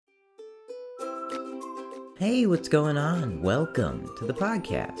Hey, what's going on? Welcome to the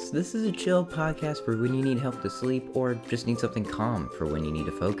podcast. This is a chill podcast for when you need help to sleep or just need something calm for when you need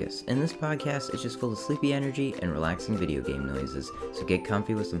to focus. And this podcast is just full of sleepy energy and relaxing video game noises, so get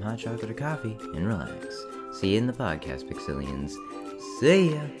comfy with some hot chocolate or coffee and relax. See you in the podcast, Pixelians.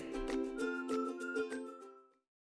 See ya!